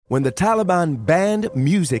When the Taliban banned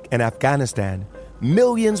music in Afghanistan,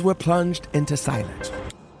 millions were plunged into silence.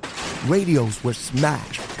 Radios were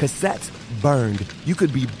smashed, cassettes burned. You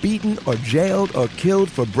could be beaten or jailed or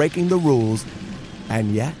killed for breaking the rules.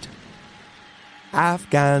 And yet,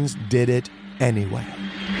 Afghans did it anyway.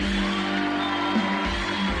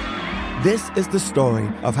 This is the story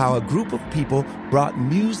of how a group of people brought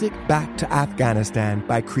music back to Afghanistan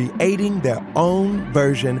by creating their own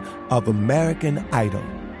version of American Idol.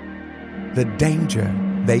 The danger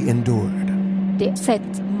they endured. They said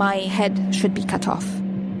my head should be cut off.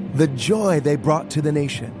 The joy they brought to the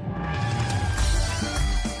nation.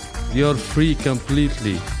 You're free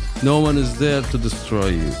completely. No one is there to destroy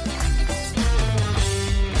you.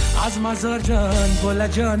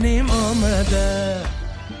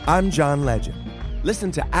 I'm John Legend.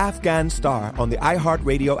 Listen to Afghan Star on the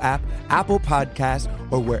iHeartRadio app, Apple Podcasts,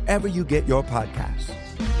 or wherever you get your podcasts.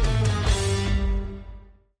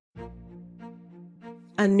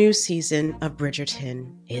 A new season of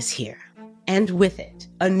Bridgerton is here. And with it,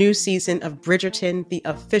 a new season of Bridgerton, the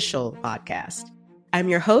official podcast. I'm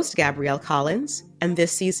your host, Gabrielle Collins, and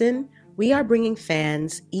this season, we are bringing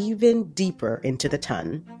fans even deeper into the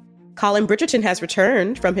ton. Colin Bridgerton has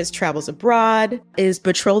returned from his travels abroad. Is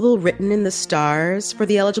betrothal written in the stars for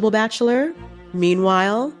the eligible bachelor?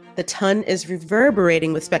 Meanwhile, the ton is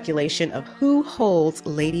reverberating with speculation of who holds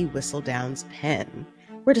Lady Whistledown's pen.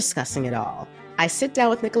 We're discussing it all. I sit down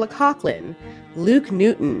with Nicola Coughlan, Luke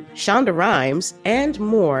Newton, Shonda Rhimes, and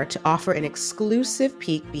more to offer an exclusive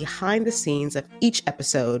peek behind the scenes of each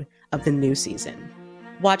episode of the new season.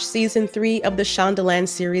 Watch season 3 of the Shondaland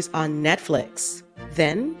series on Netflix.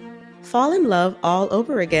 Then, fall in love all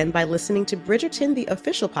over again by listening to Bridgerton, the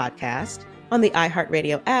official podcast, on the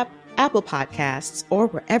iHeartRadio app, Apple Podcasts, or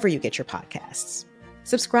wherever you get your podcasts.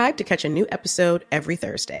 Subscribe to catch a new episode every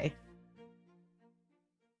Thursday.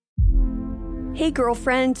 Hey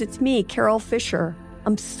girlfriends, it's me, Carol Fisher.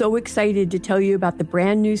 I'm so excited to tell you about the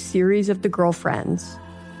brand new series of The Girlfriends.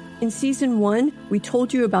 In season 1, we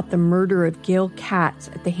told you about the murder of Gail Katz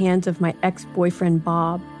at the hands of my ex-boyfriend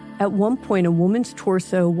Bob. At one point, a woman's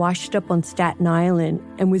torso washed up on Staten Island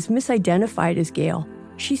and was misidentified as Gail.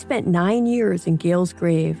 She spent 9 years in Gail's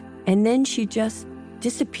grave, and then she just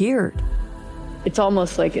disappeared. It's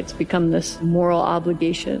almost like it's become this moral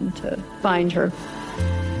obligation to find her.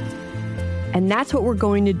 And that's what we're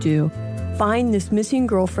going to do. Find this missing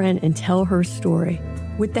girlfriend and tell her story.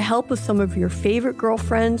 With the help of some of your favorite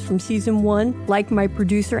girlfriends from season 1, like my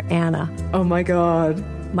producer, Anna. Oh my God.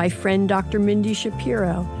 My friend, Dr. Mindy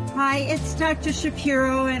Shapiro. Hi, it's Dr.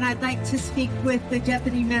 Shapiro, and I'd like to speak with the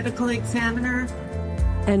Deputy Medical Examiner.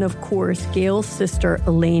 And of course, Gail's sister,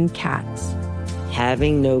 Elaine Katz.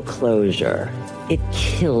 Having no closure, it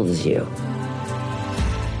kills you.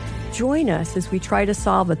 Join us as we try to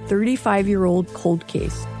solve a 35-year-old cold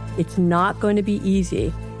case. It's not going to be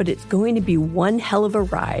easy, but it's going to be one hell of a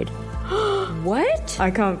ride. What? I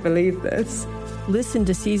can't believe this. Listen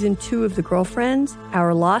to season 2 of The Girlfriends,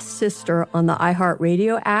 Our Lost Sister on the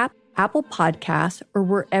iHeartRadio app, Apple Podcasts, or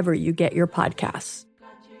wherever you get your podcasts.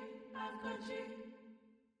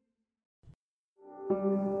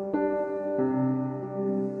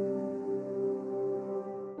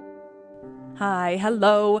 Hi,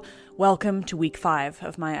 hello. Welcome to week 5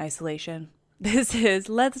 of my isolation. This is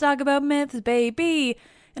Let's Talk About Myths, baby.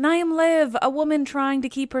 And I am Liv, a woman trying to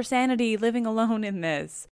keep her sanity living alone in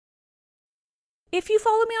this. If you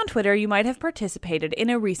follow me on Twitter, you might have participated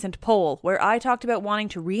in a recent poll where I talked about wanting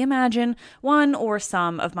to reimagine one or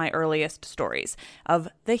some of my earliest stories of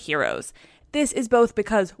the heroes. This is both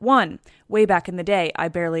because, 1, way back in the day, I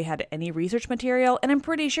barely had any research material, and I'm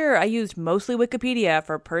pretty sure I used mostly Wikipedia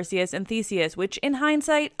for Perseus and Theseus, which in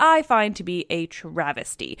hindsight, I find to be a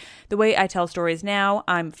travesty. The way I tell stories now,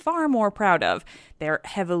 I'm far more proud of. They're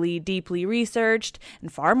heavily, deeply researched,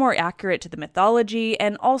 and far more accurate to the mythology,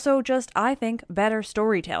 and also just, I think, better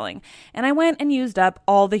storytelling. And I went and used up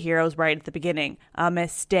all the heroes right at the beginning. A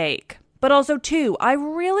mistake. But also, 2, I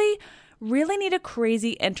really need a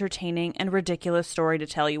crazy, entertaining, and ridiculous story to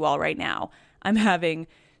tell you all right now. I'm having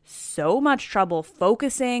so much trouble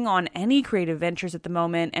focusing on any creative ventures at the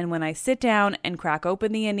moment, and when I sit down and crack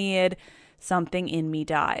open the Aeneid, something in me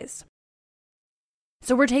dies.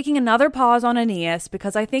 So we're taking another pause on Aeneas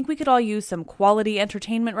because I think we could all use some quality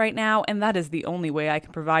entertainment right now, and that is the only way I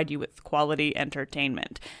can provide you with quality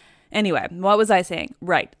entertainment. Anyway, what was I saying?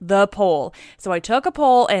 Right, the poll. So I took a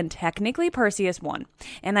poll and technically Perseus won.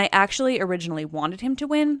 And I actually originally wanted him to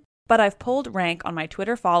win, but I've pulled rank on my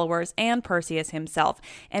Twitter followers and Perseus himself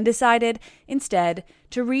and decided instead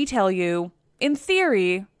to retell you, in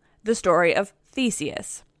theory, the story of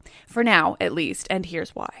Theseus. For now, at least, and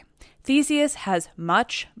here's why. Theseus has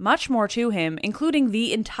much, much more to him, including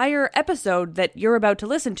the entire episode that you're about to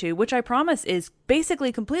listen to, which I promise is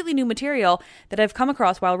basically completely new material that I've come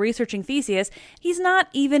across while researching Theseus. He's not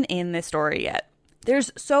even in this story yet.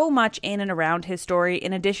 There's so much in and around his story,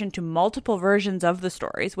 in addition to multiple versions of the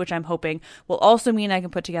stories, which I'm hoping will also mean I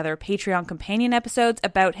can put together Patreon companion episodes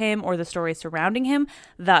about him or the stories surrounding him,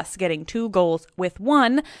 thus getting 2 goals with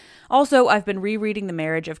 1. Also, I've been rereading The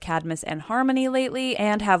Marriage of Cadmus and Harmony lately,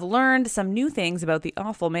 and have learned some new things about the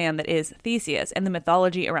awful man that is Theseus, and the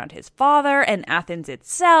mythology around his father, and Athens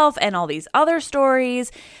itself, and all these other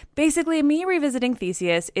stories. Basically, me revisiting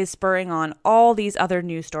Theseus is spurring on all these other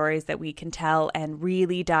new stories that we can tell and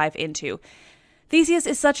really dive into. Theseus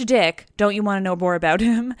is such a dick. Don't you want to know more about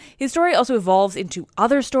him? His story also evolves into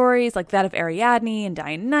other stories like that of Ariadne and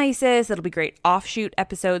Dionysus. That'll be great offshoot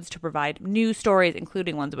episodes to provide new stories,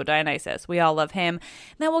 including ones about Dionysus. We all love him.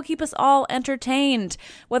 And that will keep us all entertained,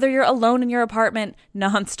 whether you're alone in your apartment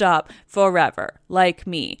nonstop forever, like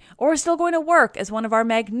me, or still going to work as one of our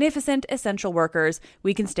magnificent essential workers.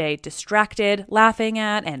 We can stay distracted, laughing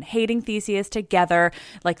at and hating Theseus together,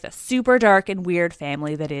 like the super dark and weird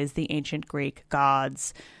family that is the ancient Greek gods.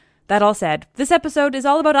 That all said, this episode is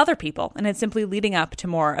all about other people, and it's simply leading up to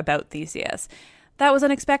more about Theseus. That was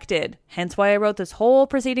unexpected, hence why I wrote this whole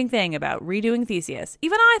preceding thing about redoing Theseus.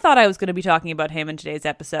 Even I thought I was going to be talking about him in today's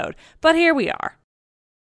episode, but here we are.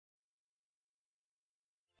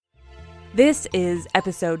 This is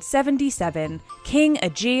episode 77, King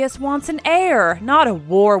Aegeus Wants an Heir, Not a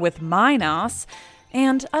War with Minos,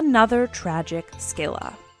 and another tragic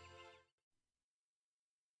Scylla.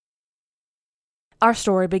 Our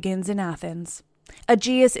story begins in Athens.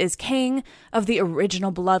 Aegeus is king of the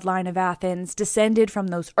original bloodline of Athens, descended from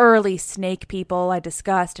those early snake people I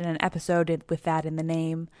discussed in an episode with that in the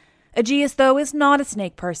name. Aegeus, though, is not a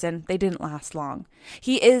snake person. They didn't last long.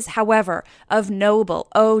 He is, however, of noble,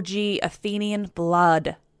 OG Athenian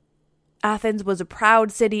blood. Athens was a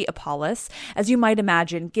proud city of polis, as you might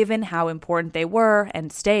imagine, given how important they were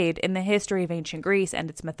and stayed in the history of ancient Greece and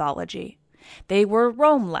its mythology. They were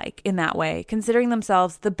Rome-like in that way, considering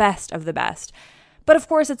themselves the best of the best. But of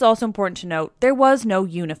course, it's also important to note there was no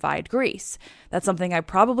unified Greece. That's something I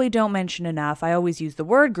probably don't mention enough. I always use the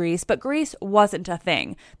word Greece, but Greece wasn't a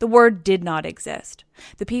thing. The word did not exist.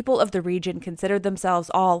 The people of the region considered themselves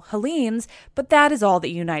all Hellenes, but that is all that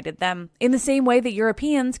united them, in the same way that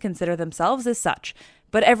Europeans consider themselves as such.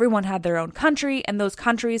 But everyone had their own country, and those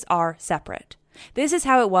countries are separate. This is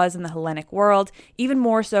how it was in the Hellenic world, even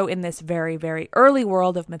more so in this very, very early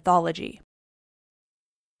world of mythology.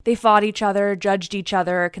 They fought each other, judged each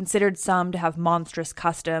other, considered some to have monstrous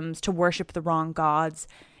customs, to worship the wrong gods.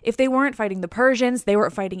 If they weren't fighting the Persians, they were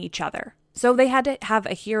fighting each other. So they had to have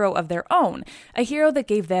a hero of their own, a hero that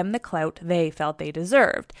gave them the clout they felt they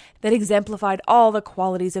deserved, that exemplified all the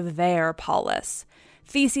qualities of their polis.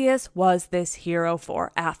 Theseus was this hero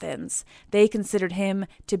for Athens. They considered him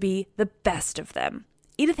to be the best of them.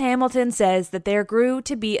 Edith Hamilton says that there grew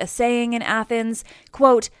to be a saying in Athens,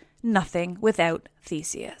 quote, "Nothing without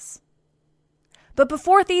Theseus." But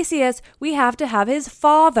before Theseus, we have to have his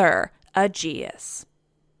father, Aegeus.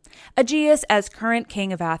 Aegeus, as current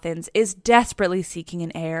king of Athens, is desperately seeking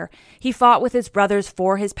an heir. He fought with his brothers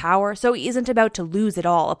for his power, so he isn't about to lose it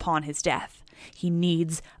all upon his death. He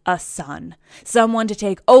needs a son, someone to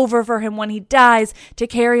take over for him when he dies, to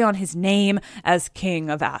carry on his name as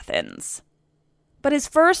king of Athens. But his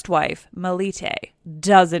first wife, Melite,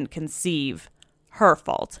 doesn't conceive. Her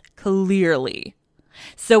fault, clearly.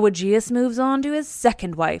 So Aegeus moves on to his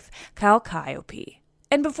second wife, Chalciope.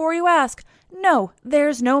 And before you ask, no,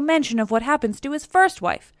 there's no mention of what happens to his first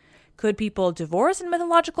wife. Could people divorce in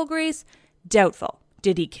mythological Greece? Doubtful.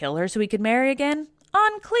 Did he kill her so he could marry again?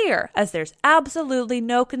 Unclear, as there's absolutely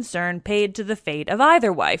no concern paid to the fate of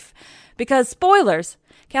either wife. Because, spoilers,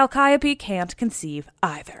 Chalciope can't conceive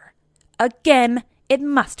either. Again, it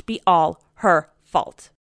must be all her fault.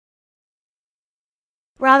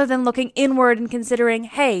 Rather than looking inward and considering,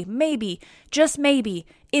 hey, maybe, just maybe,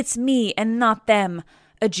 it's me and not them,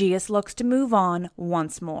 Aegeus looks to move on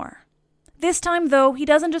once more. This time, though, he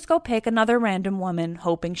doesn't just go pick another random woman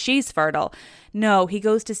hoping she's fertile. No, he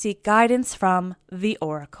goes to seek guidance from the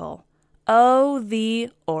Oracle. Oh,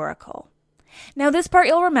 the Oracle. Now, this part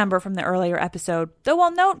you'll remember from the earlier episode, though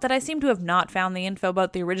I'll note that I seem to have not found the info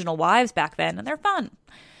about the original wives back then, and they're fun.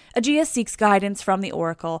 Aegeus seeks guidance from the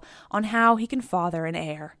Oracle on how he can father an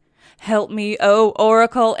heir. Help me, oh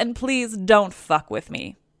Oracle, and please don't fuck with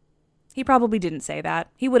me. He probably didn't say that.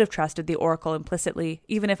 He would have trusted the oracle implicitly,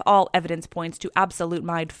 even if all evidence points to absolute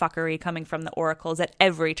mindfuckery coming from the oracles at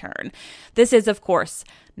every turn. This is, of course,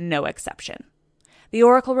 no exception. The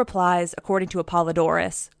oracle replies, according to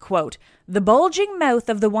Apollodorus, quote, "The bulging mouth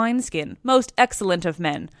of the wineskin, most excellent of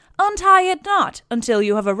men, untie it not until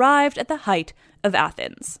you have arrived at the height of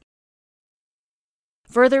Athens."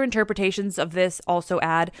 Further interpretations of this also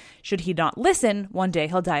add, should he not listen, one day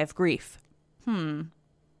he'll die of grief.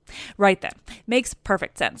 Right then. Makes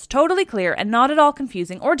perfect sense. Totally clear and not at all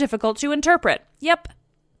confusing or difficult to interpret. Yep.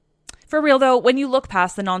 For real though, when you look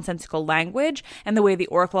past the nonsensical language and the way the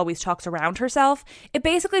oracle always talks around herself, it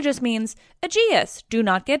basically just means, Aegeus, do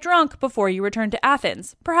not get drunk before you return to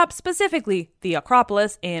Athens, perhaps specifically the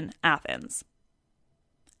Acropolis in Athens.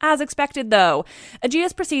 As expected though,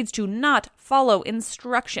 Aegeus proceeds to not follow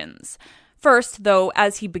instructions. First, though,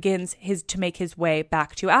 as he begins to make his way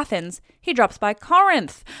back to Athens, he drops by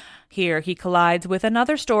Corinth. Here he collides with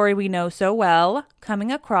another story we know so well,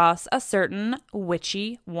 coming across a certain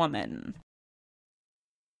witchy woman.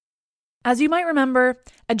 As you might remember,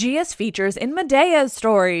 Aegeus features in Medea's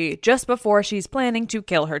story just before she's planning to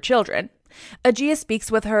kill her children. Aegeus speaks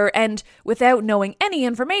with her and, without knowing any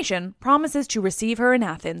information, promises to receive her in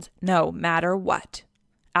Athens no matter what.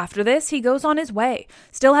 After this, he goes on his way,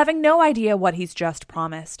 still having no idea what he's just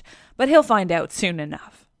promised, but he'll find out soon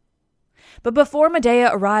enough. But before Medea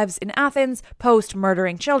arrives in Athens,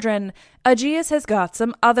 post-murdering children, Aegeus has got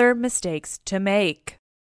some other mistakes to make.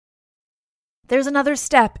 There's another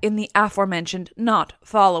step in the aforementioned not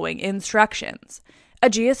following instructions.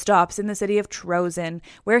 Aegeus stops in the city of Troezen,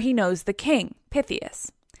 where he knows the king,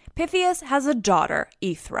 Pythias. Pythias has a daughter,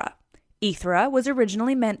 Aethra. Aethra was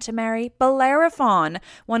originally meant to marry Bellerophon,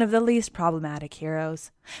 one of the least problematic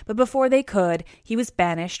heroes. But before they could, he was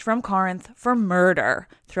banished from Corinth for murder,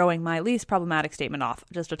 throwing my least problematic statement off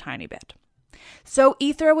just a tiny bit. So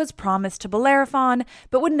Aethra was promised to Bellerophon,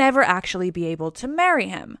 but would never actually be able to marry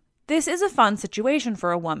him. This is a fun situation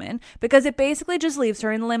for a woman because it basically just leaves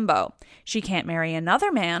her in limbo. She can't marry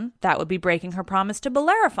another man, that would be breaking her promise to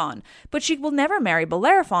Bellerophon, but she will never marry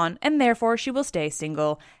Bellerophon and therefore she will stay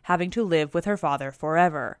single, having to live with her father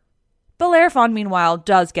forever. Bellerophon, meanwhile,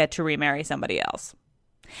 does get to remarry somebody else.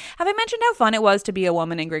 Have I mentioned how fun it was to be a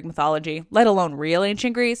woman in Greek mythology, let alone real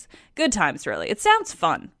ancient Greece? Good times, really. It sounds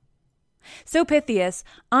fun. So Pythias,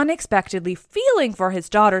 unexpectedly feeling for his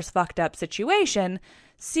daughter's fucked up situation,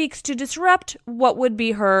 seeks to disrupt what would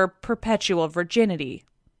be her perpetual virginity.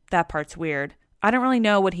 That part's weird. I don't really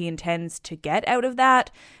know what he intends to get out of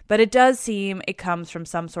that, but it does seem it comes from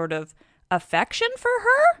some sort of affection for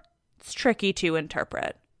her? It's tricky to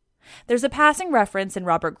interpret. There's a passing reference in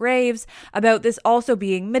Robert Graves about this also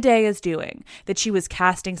being Medea's doing, that she was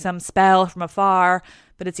casting some spell from afar,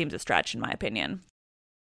 but it seems a stretch in my opinion.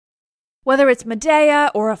 Whether it's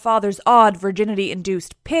Medea or a father's odd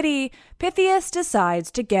virginity-induced pity, Pythias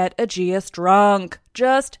decides to get Aegeus drunk,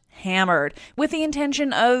 just hammered, with the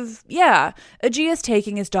intention of, Aegeus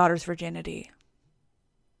taking his daughter's virginity.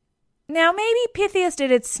 Now, maybe Pythias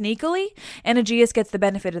did it sneakily, and Aegeus gets the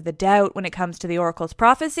benefit of the doubt when it comes to the oracle's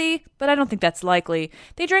prophecy, but I don't think that's likely.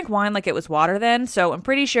 They drank wine like it was water then, so I'm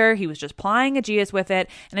pretty sure he was just plying Aegeus with it,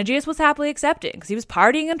 and Aegeus was happily accepting, because he was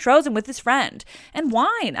partying in Troezen with his friend. And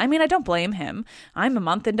wine, I mean, I don't blame him. I'm a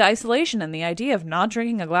month into isolation, and the idea of not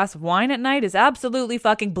drinking a glass of wine at night is absolutely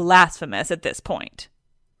fucking blasphemous at this point.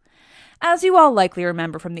 As you all likely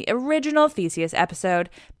remember from the original Theseus episode,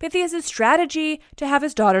 Pythias' strategy to have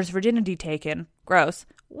his daughter's virginity taken,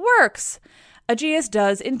 works. Aegeus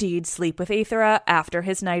does indeed sleep with Aethra after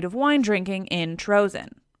his night of wine drinking in Troezen.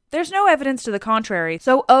 There's no evidence to the contrary,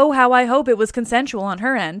 so oh how I hope it was consensual on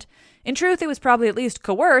her end. In truth, it was probably at least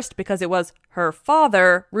coerced because it was her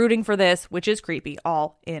father rooting for this, which is creepy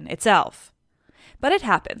all in itself. But it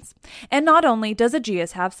happens. And not only does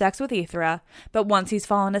Aegeus have sex with Aethra, but once he's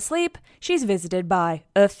fallen asleep, she's visited by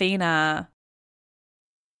Athena.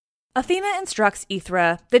 Athena instructs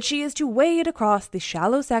Aethra that she is to wade across the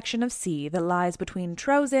shallow section of sea that lies between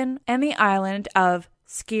Troezen and the island of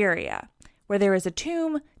Scheria, where there is a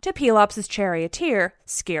tomb to Pelops' charioteer,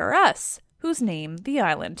 Sciurus, whose name the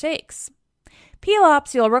island takes.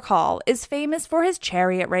 Pelops, you'll recall, is famous for his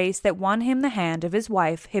chariot race that won him the hand of his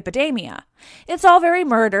wife, Hippodamia. It's all very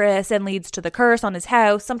murderous and leads to the curse on his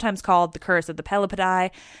house, sometimes called the curse of the Pelopidai,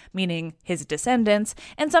 meaning his descendants,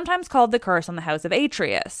 and sometimes called the curse on the house of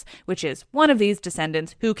Atreus, which is one of these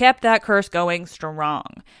descendants who kept that curse going strong.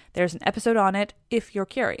 There's an episode on it if you're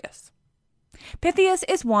curious. Pythias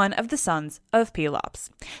is one of the sons of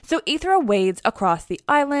Pelops. So Aethra wades across the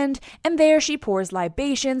island, and there she pours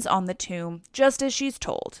libations on the tomb, just as she's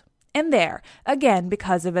told. And there, again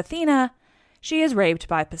because of Athena, she is raped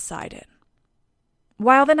by Poseidon.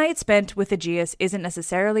 While the night spent with Aegeus isn't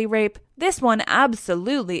necessarily rape, this one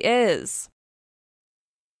absolutely is.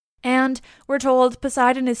 And we're told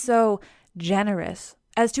Poseidon is so generous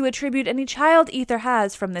as to attribute any child Aether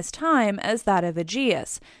has from this time as that of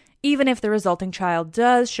Aegeus, even if the resulting child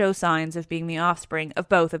does show signs of being the offspring of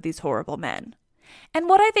both of these horrible men. And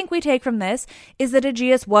what I think we take from this is that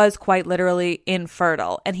Aegeus was quite literally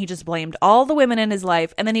infertile, and he just blamed all the women in his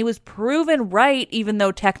life, and then he was proven right, even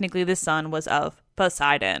though technically the son was of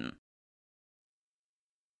Poseidon.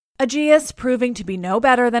 Aegeus, proving to be no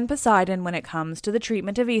better than Poseidon when it comes to the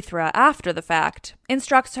treatment of Aethra after the fact,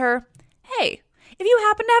 instructs her, hey, if you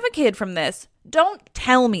happen to have a kid from this, don't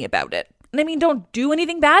tell me about it. I mean, don't do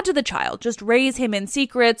anything bad to the child. Just raise him in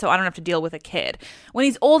secret so I don't have to deal with a kid. When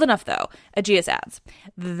he's old enough, though, Aegeus adds,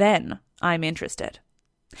 then I'm interested.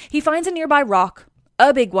 He finds a nearby rock,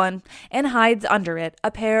 a big one, and hides under it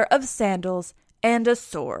a pair of sandals and a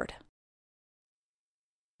sword.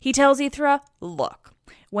 He tells Aethra, look,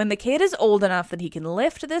 when the kid is old enough that he can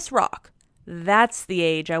lift this rock, that's the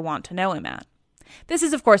age I want to know him at. This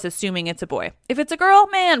is, of course, assuming it's a boy. If it's a girl,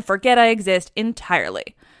 man, forget I exist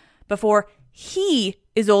entirely. Before he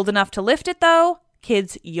is old enough to lift it, though,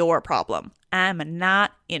 kid's your problem. I'm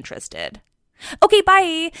not interested. Okay,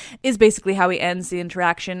 bye, is basically how he ends the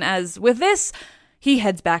interaction, as with this, he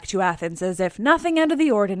heads back to Athens as if nothing out of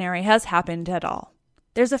the ordinary has happened at all.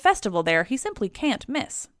 There's a festival there he simply can't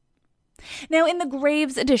miss. Now, in the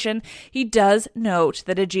Graves edition, he does note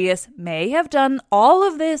that Aegeus may have done all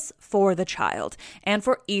of this for the child and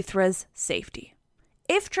for Aethra's safety.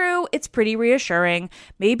 If true, it's pretty reassuring.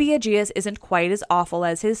 Maybe Aegeus isn't quite as awful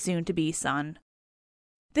as his soon-to-be son.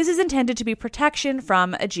 This is intended to be protection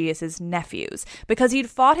from Aegeus's nephews, because he'd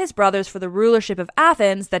fought his brothers for the rulership of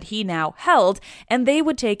Athens that he now held, and they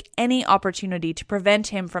would take any opportunity to prevent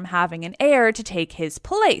him from having an heir to take his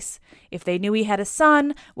place. If they knew he had a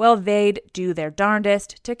son, well, they'd do their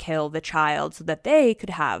darndest to kill the child so that they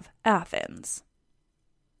could have Athens.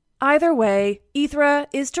 Either way, Aethra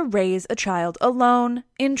is to raise a child alone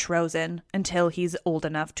in Troezen until he's old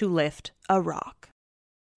enough to lift a rock.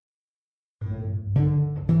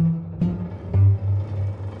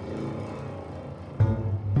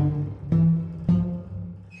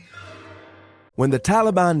 When the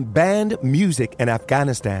Taliban banned music in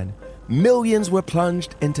Afghanistan, millions were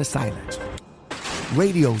plunged into silence.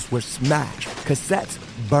 Radios were smashed, cassettes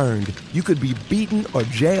burned. You could be beaten or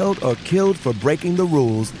jailed or killed for breaking the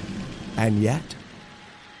rules. And yet,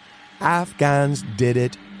 Afghans did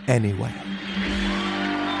it anyway.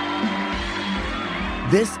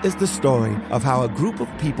 This is the story of how a group of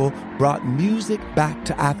people brought music back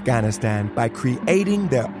to Afghanistan by creating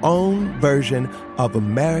their own version of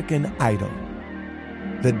American Idol.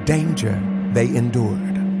 The danger they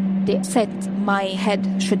endured. They said my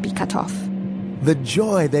head should be cut off. The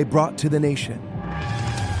joy they brought to the nation.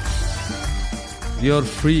 You're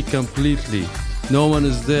free completely. No one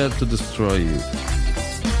is there to destroy you.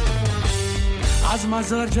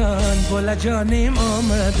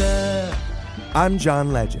 I'm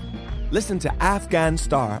John Legend. Listen to Afghan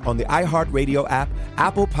Star on the iHeartRadio app,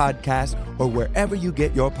 Apple Podcasts, or wherever you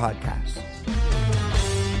get your podcasts.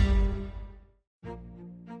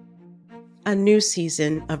 A new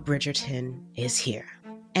season of Bridgerton is here.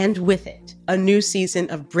 And with it, a new season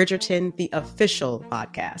of Bridgerton, the official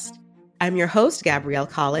podcast. I'm your host, Gabrielle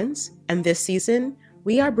Collins, and this season,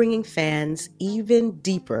 we are bringing fans even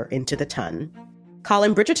deeper into the ton.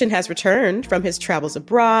 Colin Bridgerton has returned from his travels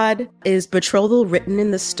abroad. Is betrothal written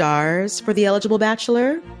in the stars for the eligible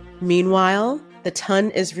bachelor? Meanwhile, the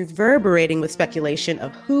ton is reverberating with speculation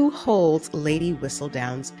of who holds Lady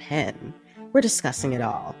Whistledown's pen. We're discussing it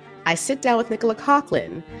all. I sit down with Nicola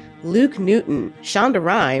Coughlan, Luke Newton, Shonda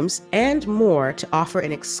Rhimes, and more to offer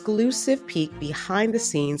an exclusive peek behind the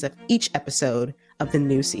scenes of each episode of the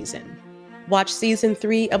new season. Watch season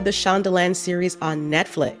 3 of the Shondaland series on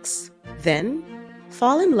Netflix. Then,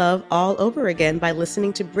 fall in love all over again by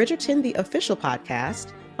listening to Bridgerton, the official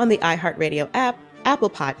podcast, on the iHeartRadio app,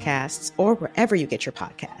 Apple Podcasts, or wherever you get your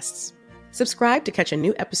podcasts. Subscribe to catch a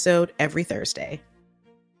new episode every Thursday.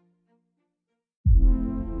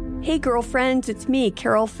 Hey girlfriends, it's me,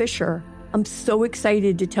 Carol Fisher. I'm so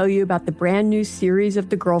excited to tell you about the brand new series of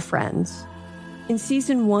The Girlfriends. In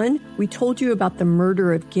season 1, we told you about the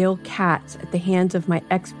murder of Gail Katz at the hands of my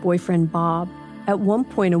ex-boyfriend Bob. At one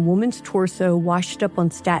point, a woman's torso washed up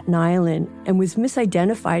on Staten Island and was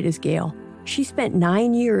misidentified as Gail. She spent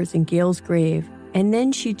 9 years in Gail's grave, and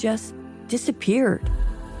then she just disappeared.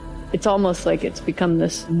 It's almost like it's become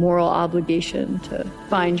this moral obligation to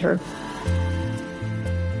find her.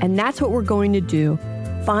 And that's what we're going to do.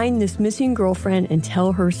 Find this missing girlfriend and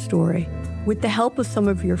tell her story. With the help of some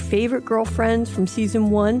of your favorite girlfriends from season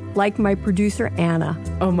 1, like my producer Anna.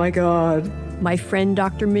 Oh my God. My friend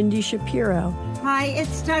Dr. Mindy Shapiro. Hi,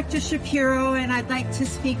 it's Dr. Shapiro, and I'd like to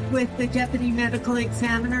speak with the Deputy Medical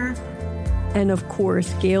Examiner. And of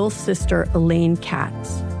course, Gail's sister, Elaine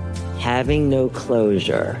Katz. Having no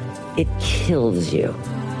closure, it kills you.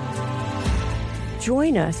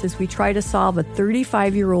 Join us as we try to solve a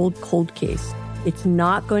 35-year-old cold case. It's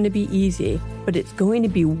not going to be easy, but it's going to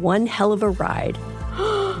be one hell of a ride.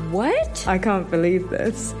 What? I can't believe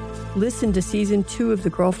this. Listen to season 2 of The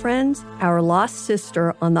Girlfriends, Our Lost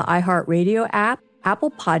Sister on the iHeartRadio app,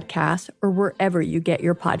 Apple Podcasts, or wherever you get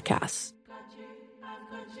your podcasts.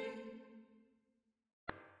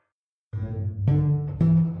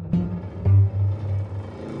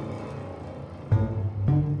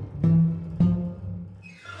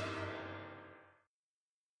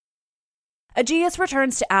 Aegeus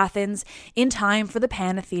returns to Athens in time for the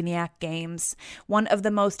Panatheniac Games, one of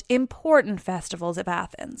the most important festivals of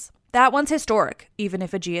Athens. That one's historic, even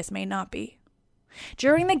if Aegeus may not be.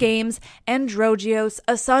 During the games, Androgeos,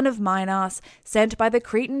 a son of Minos, sent by the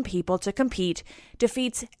Cretan people to compete,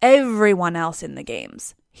 defeats everyone else in the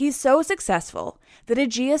games. He's so successful that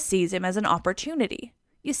Aegeus sees him as an opportunity.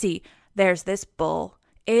 You see, there's this bull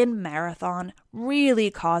in Marathon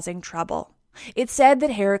really causing trouble. It's said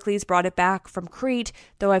that Heracles brought it back from Crete,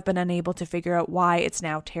 though I've been unable to figure out why it's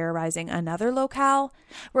now terrorizing another locale.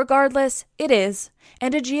 Regardless, it is,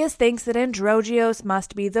 and Aegeus thinks that Androgeos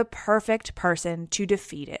must be the perfect person to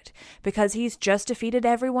defeat it, because he's just defeated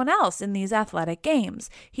everyone else in these athletic games.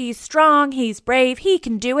 He's strong, he's brave, he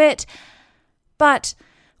can do it. But,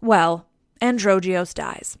 well, Androgeos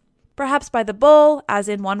dies. Perhaps by the bull, as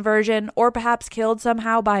in one version, or perhaps killed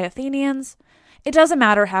somehow by Athenians. It doesn't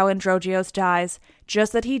matter how Androgeos dies,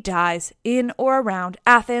 just that he dies in or around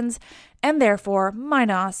Athens, and therefore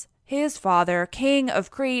Minos, his father, king of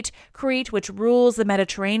Crete, which rules the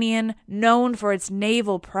Mediterranean, known for its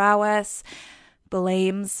naval prowess,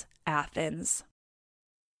 blames Athens.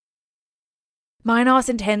 Minos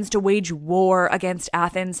intends to wage war against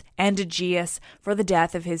Athens and Aegeus for the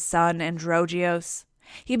death of his son Androgeos.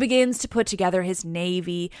 He begins to put together his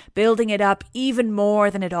navy, building it up even more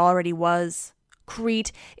than it already was.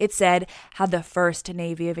 Crete, it said, had the first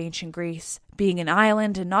navy of ancient Greece. Being an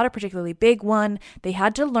island and not a particularly big one, they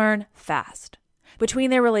had to learn fast. Between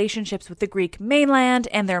their relationships with the Greek mainland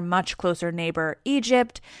and their much closer neighbor,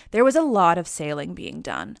 Egypt, there was a lot of sailing being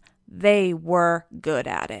done. They were good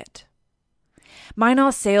at it.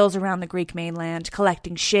 Minos sails around the Greek mainland,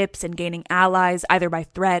 collecting ships and gaining allies either by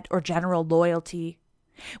threat or general loyalty.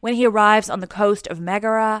 When he arrives on the coast of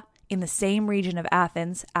Megara, in the same region of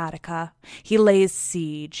Athens, Attica, he lays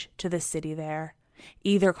siege to the city there,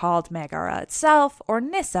 either called Megara itself or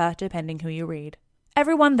Nyssa, depending who you read.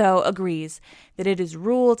 Everyone, though, agrees that it is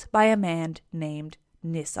ruled by a man named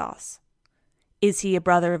Nissos. Is he a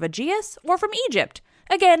brother of Aegeus or from Egypt?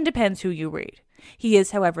 Again, depends who you read. He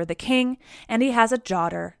is, however, the king, and he has a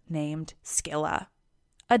daughter named Scylla,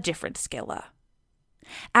 a different Scylla.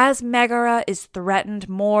 As Megara is threatened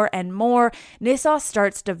more and more, Nissos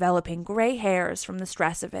starts developing gray hairs from the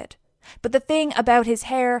stress of it. But the thing about his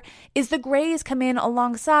hair is the grays come in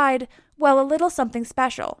alongside, well, a little something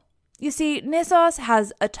special. You see, Nissos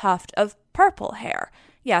has a tuft of purple hair.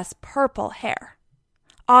 Yes, purple hair.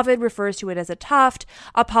 Ovid refers to it as a tuft,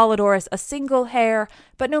 Apollodorus a single hair,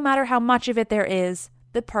 but no matter how much of it there is,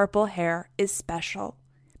 the purple hair is special.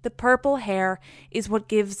 The purple hair is what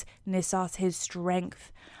gives Nissos his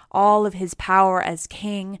strength, all of his power as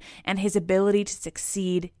king, and his ability to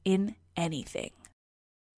succeed in anything.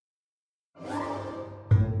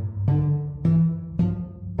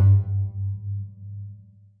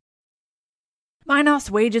 Minos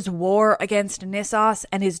wages war against Nissos,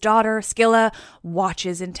 and his daughter, Scylla,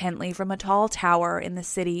 watches intently from a tall tower in the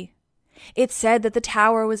city. It's said that the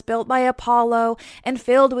tower was built by Apollo and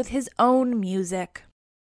filled with his own music.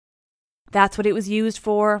 That's what it was used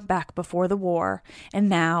for back before the war, and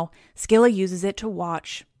now Scylla uses it to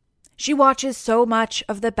watch. She watches so much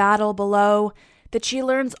of the battle below that she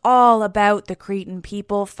learns all about the Cretan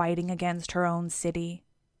people fighting against her own city.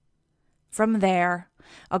 From there,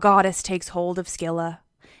 a goddess takes hold of Scylla.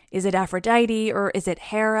 Is it Aphrodite or is it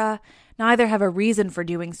Hera? Neither have a reason for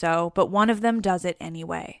doing so, but one of them does it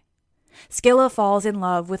anyway. Scylla falls in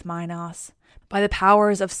love with Minos by the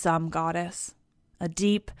powers of some goddess. A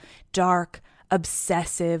deep, dark,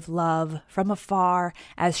 obsessive love from afar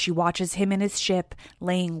as she watches him in his ship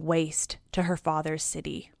laying waste to her father's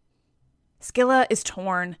city. Scylla is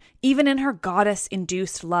torn, even in her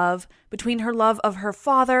goddess-induced love, between her love of her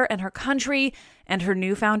father and her country and her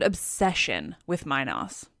newfound obsession with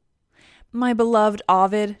Minos. My beloved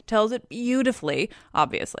Ovid tells it beautifully,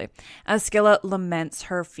 obviously, as Scylla laments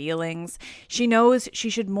her feelings. She knows she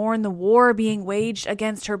should mourn the war being waged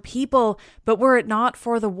against her people, but were it not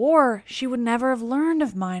for the war, she would never have learned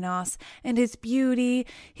of Minos and his beauty,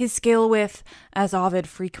 his skill with, as Ovid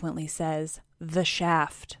frequently says, the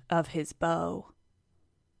shaft of his bow.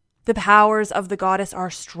 The powers of the goddess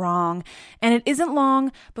are strong, and it isn't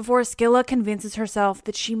long before Scylla convinces herself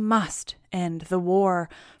that she must end the war,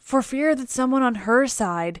 for fear that someone on her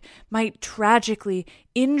side might tragically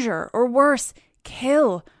injure or worse,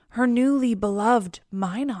 kill her newly beloved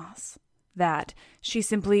Minos. That she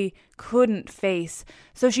simply couldn't face,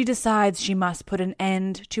 so she decides she must put an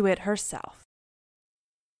end to it herself.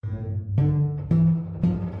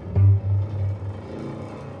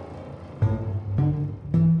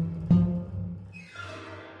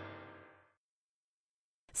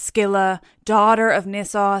 Scylla, daughter of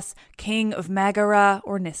Nissos, king of Megara,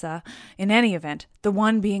 or Nyssa, in any event, the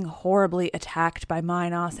one being horribly attacked by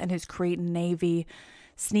Minos and his Cretan navy,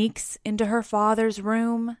 sneaks into her father's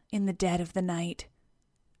room in the dead of the night.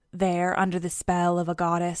 There, under the spell of a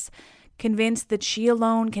goddess, convinced that she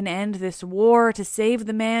alone can end this war to save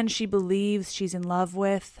the man she believes she's in love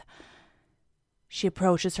with, she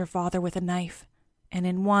approaches her father with a knife, and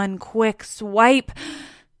in one quick swipe,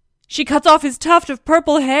 she cuts off his tuft of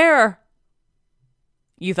purple hair.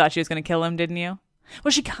 You thought she was going to kill him, didn't you?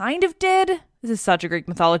 Well, she kind of did. This is such a Greek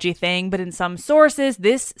mythology thing, but in some sources,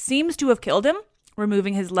 this seems to have killed him,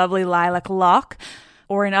 removing his lovely lilac lock.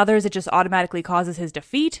 Or in others, it just automatically causes his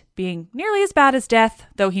defeat, being nearly as bad as death,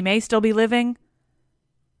 though he may still be living.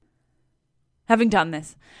 Having done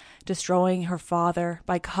this, destroying her father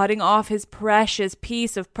by cutting off his precious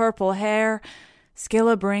piece of purple hair,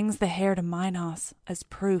 Scylla brings the hair to Minos as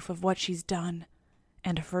proof of what she's done,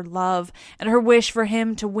 and of her love, and her wish for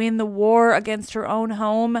him to win the war against her own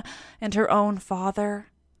home and her own father.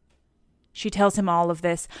 She tells him all of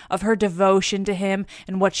this, of her devotion to him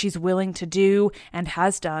and what she's willing to do and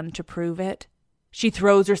has done to prove it. She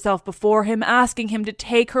throws herself before him, asking him to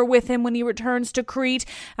take her with him when he returns to Crete,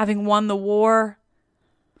 having won the war.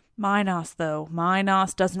 Minos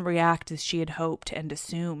doesn't react as she had hoped and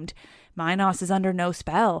assumed. Minos is under no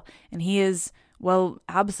spell, and he is,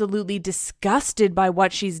 absolutely disgusted by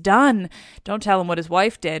what she's done. Don't tell him what his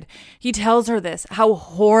wife did. He tells her this, how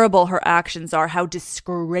horrible her actions are, how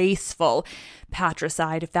disgraceful.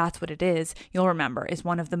 Patricide, if that's what it is, you'll remember, is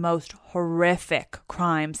one of the most horrific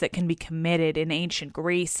crimes that can be committed in ancient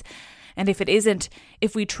Greece. And if it isn't,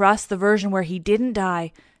 if we trust the version where he didn't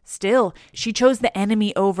die, still, she chose the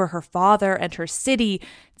enemy over her father and her city.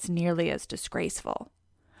 It's nearly as disgraceful.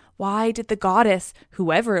 Why did the goddess,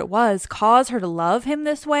 whoever it was, cause her to love him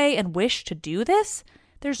this way and wish to do this?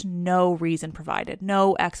 There's no reason provided,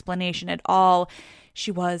 no explanation at all.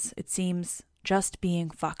 She was, it seems, just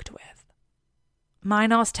being fucked with.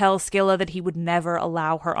 Minos tells Scylla that he would never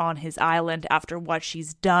allow her on his island after what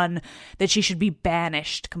she's done, that she should be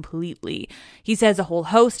banished completely. He says a whole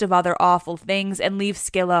host of other awful things and leaves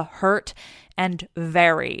Scylla hurt and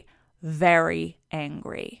very, very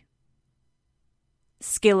angry.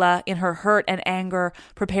 Scylla, in her hurt and anger,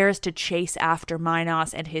 prepares to chase after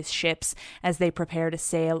Minos and his ships as they prepare to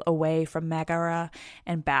sail away from Megara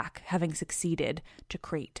and back, having succeeded, to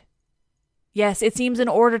Crete. Yes, it seems in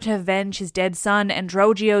order to avenge his dead son,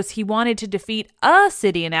 Androgeos, he wanted to defeat a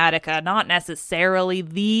city in Attica, not necessarily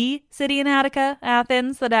the city in Attica,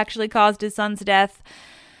 Athens, that actually caused his son's death.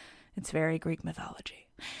 It's very Greek mythology.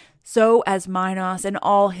 So as Minos and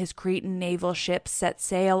all his Cretan naval ships set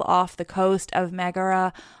sail off the coast of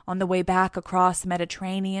Megara on the way back across the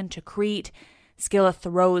Mediterranean to Crete, Scylla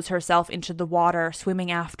throws herself into the water,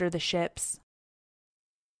 swimming after the ships.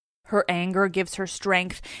 Her anger gives her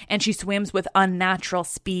strength, and she swims with unnatural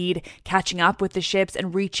speed, catching up with the ships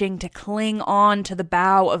and reaching to cling on to the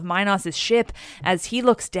bow of Minos' ship as he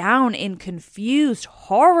looks down in confused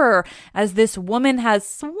horror as this woman has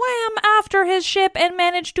swam after his ship and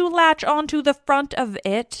managed to latch onto the front of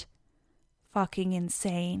it. Fucking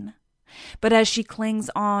insane. But as she clings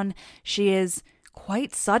on, she is,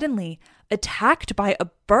 quite suddenly, attacked by a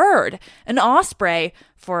bird, an osprey,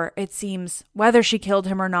 for it seems, whether she killed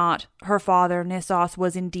him or not, her father, Nissos,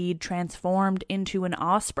 was indeed transformed into an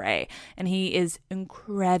osprey, and he is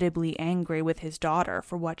incredibly angry with his daughter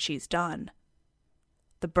for what she's done.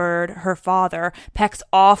 The bird, her father, pecks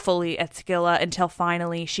awfully at Scylla until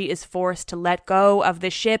finally she is forced to let go of the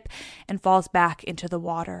ship and falls back into the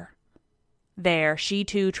water. There, she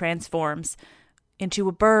too transforms into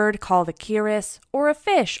a bird called the Kiris, or a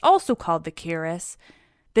fish also called the Kiris.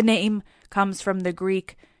 The name comes from the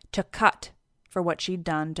Greek to cut, for what she'd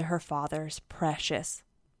done to her father's precious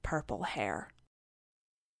purple hair.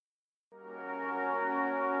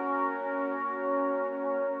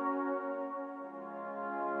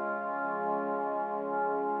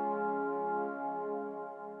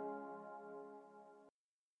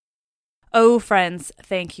 Oh, friends,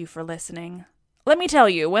 thank you for listening. Let me tell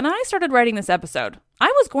you, when I started writing this episode, I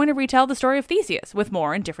was going to retell the story of Theseus with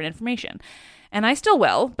more and different information. And I still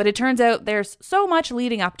will, but it turns out there's so much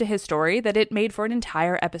leading up to his story that it made for an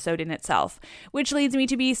entire episode in itself, which leads me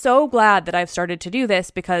to be so glad that I've started to do this,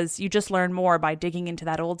 because you just learn more by digging into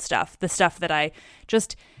that old stuff, the stuff that I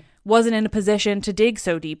just wasn't in a position to dig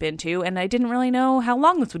so deep into, and I didn't really know how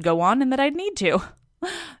long this would go on and that I'd need to.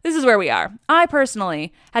 This is where we are. I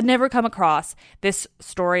personally had never come across this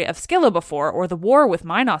story of Scylla before, or the war with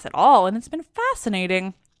Minos at all, and it's been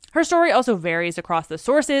fascinating. Her story also varies across the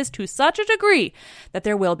sources to such a degree that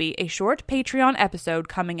there will be a short Patreon episode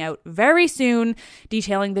coming out very soon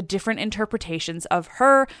detailing the different interpretations of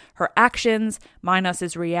her actions,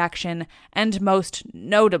 Minos' reaction, and most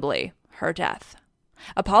notably, her death.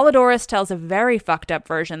 Apollodorus tells a very fucked up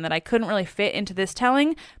version that I couldn't really fit into this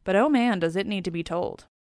telling, but oh man, does it need to be told.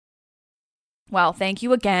 Well, thank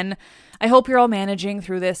you again. I hope you're all managing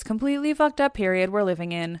through this completely fucked up period we're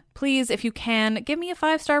living in. Please, if you can, give me a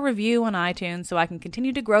 5-star review on iTunes so I can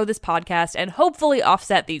continue to grow this podcast and hopefully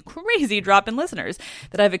offset the crazy drop in listeners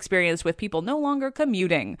that I've experienced with people no longer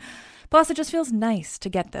commuting. Plus, it just feels nice to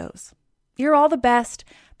get those. You're all the best.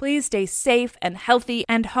 Please stay safe and healthy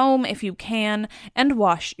and home if you can, and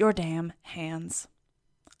wash your damn hands.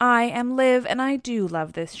 I am Liv, and I do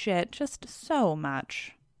love this shit just so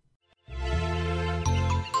much.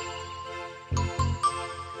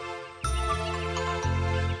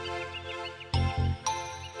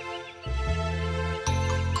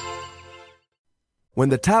 When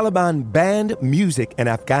the Taliban banned music in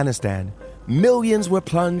Afghanistan, millions were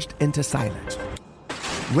plunged into silence.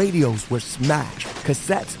 Radios were smashed,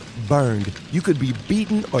 cassettes burned. You could be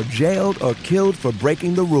beaten or jailed or killed for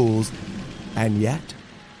breaking the rules. And yet,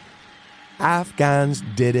 Afghans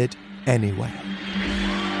did it anyway.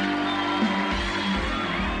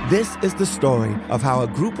 This is the story of how a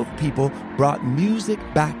group of people brought music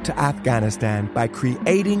back to Afghanistan by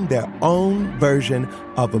creating their own version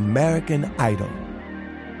of American Idol.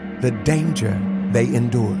 The danger they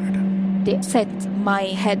endured. They said my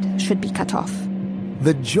head should be cut off.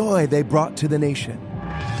 The joy they brought to the nation.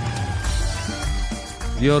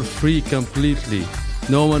 You're free completely.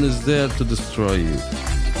 No one is there to destroy you.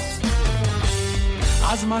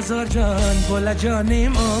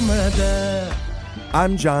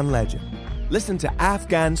 I'm John Legend. Listen to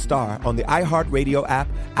Afghan Star on the iHeartRadio app,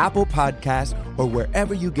 Apple Podcasts, or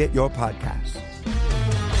wherever you get your podcasts.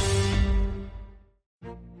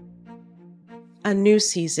 A new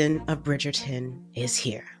season of Bridgerton is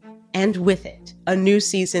here. And with it, a new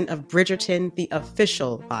season of Bridgerton, the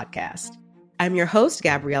official podcast. I'm your host,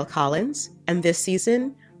 Gabrielle Collins, and this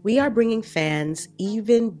season, we are bringing fans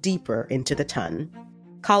even deeper into the ton.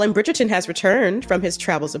 Colin Bridgerton has returned from his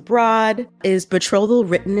travels abroad. Is betrothal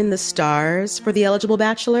written in the stars for the eligible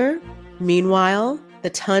bachelor? Meanwhile, the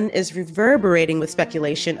ton is reverberating with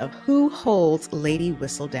speculation of who holds Lady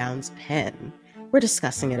Whistledown's pen. We're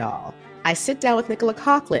discussing it all. I sit down with Nicola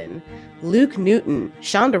Coughlan, Luke Newton,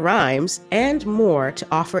 Shonda Rhimes, and more to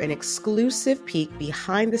offer an exclusive peek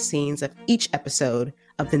behind the scenes of each episode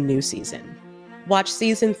of the new season. Watch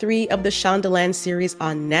season 3 of the Shondaland series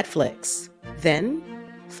on Netflix. Then,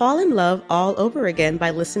 fall in love all over again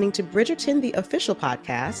by listening to Bridgerton, the official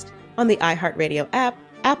podcast, on the iHeartRadio app,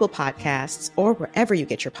 Apple Podcasts, or wherever you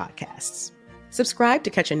get your podcasts. Subscribe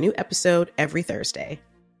to catch a new episode every Thursday.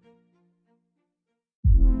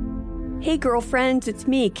 Hey girlfriends, it's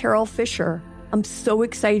me, Carol Fisher. I'm so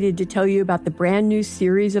excited to tell you about the brand new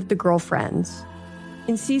series of The Girlfriends.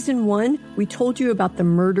 In season 1, we told you about the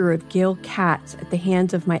murder of Gail Katz at the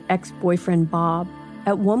hands of my ex-boyfriend Bob.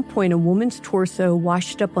 At one point, a woman's torso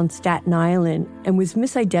washed up on Staten Island and was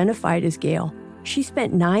misidentified as Gail. She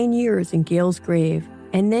spent 9 years in Gail's grave,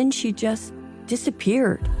 and then she just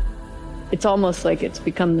disappeared. It's almost like it's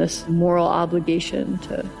become this moral obligation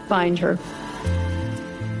to find her.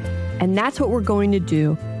 And that's what we're going to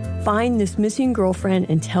do. Find this missing girlfriend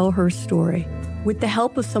and tell her story. With the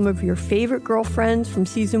help of some of your favorite girlfriends from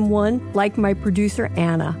season 1, like my producer,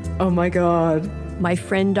 Anna. Oh my God. My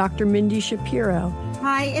friend, Dr. Mindy Shapiro.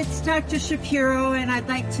 Hi, it's Dr. Shapiro, and I'd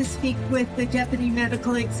like to speak with the Deputy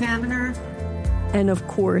Medical Examiner. And of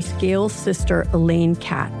course, Gail's sister, Elaine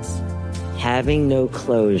Katz. Having no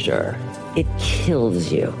closure, it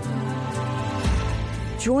kills you.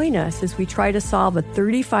 Join us as we try to solve a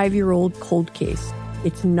 35-year-old cold case.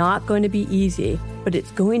 It's not going to be easy, but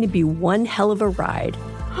it's going to be one hell of a ride.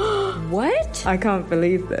 What? I can't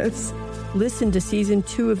believe this. Listen to Season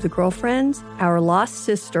 2 of The Girlfriends, Our Lost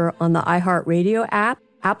Sister on the iHeartRadio app,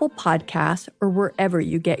 Apple Podcasts, or wherever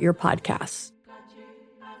you get your podcasts.